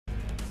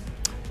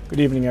Good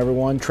evening,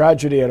 everyone.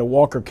 Tragedy at a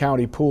Walker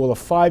County pool. A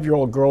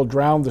 5-year-old girl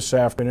drowned this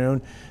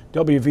afternoon.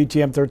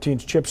 WVTM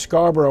 13's Chip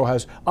Scarborough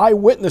has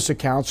eyewitness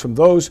accounts from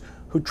those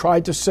who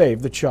tried to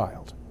save the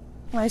child.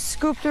 I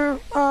scooped her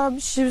up,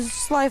 she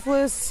was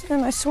lifeless,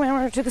 and I swam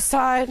her to the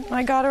side, and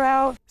I got her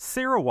out.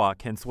 Sarah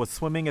Watkins was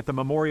swimming at the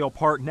Memorial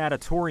Park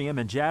Natatorium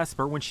in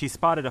Jasper when she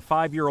spotted a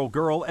 5-year-old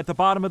girl at the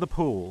bottom of the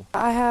pool.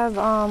 I have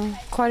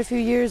quite a few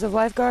years of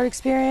lifeguard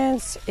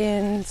experience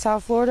in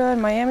South Florida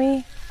and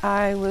Miami.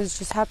 I was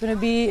just happened to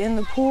be in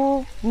the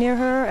pool near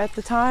her at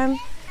the time,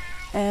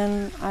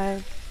 and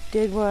I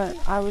did what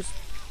I was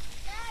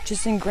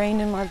just ingrained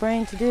in my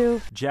brain to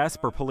do.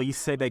 Jasper police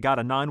say they got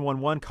a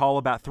 911 call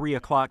about 3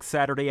 o'clock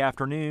Saturday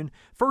afternoon.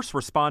 First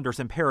responders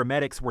and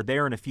paramedics were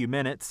there in a few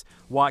minutes.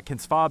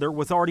 Watkins' father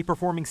was already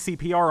performing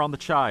CPR on the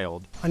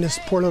child. On this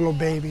poor little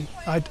baby,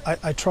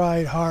 I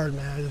tried hard,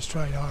 man. I just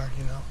tried hard,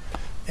 you know,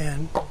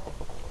 and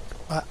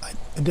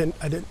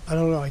I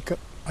don't know.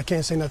 I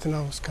can't say nothing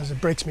else because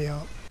it breaks me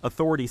up.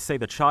 Authorities say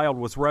the child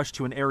was rushed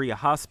to an area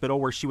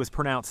hospital where she was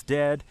pronounced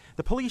dead.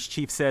 The police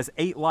chief says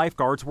 8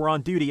 lifeguards were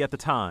on duty at the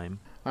time.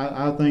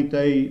 I think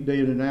they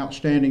did an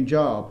outstanding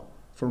job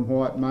from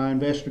what my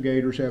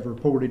investigators have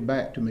reported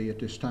back to me at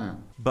this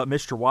time. But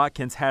Mr.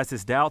 Watkins has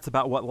his doubts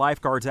about what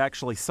lifeguards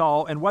actually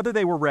saw and whether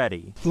they were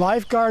ready.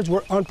 Lifeguards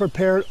were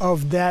unprepared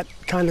of that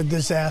kind of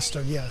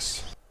disaster,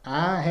 yes.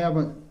 I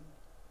haven't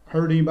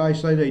heard anybody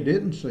say they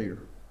didn't see her.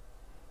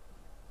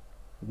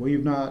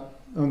 We've not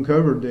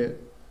uncovered that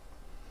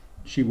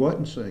she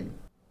wasn't seen.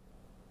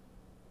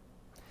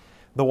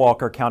 The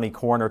Walker County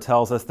coroner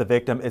tells us the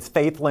victim is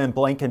Faith Lynn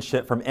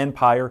Blankenship from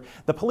Empire.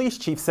 The police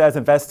chief says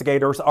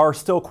investigators are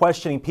still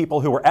questioning people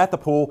who were at the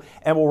pool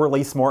and will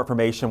release more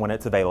information when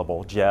it's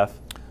available. Jeff?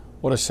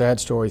 What a sad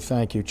story.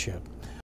 Thank you, Chip.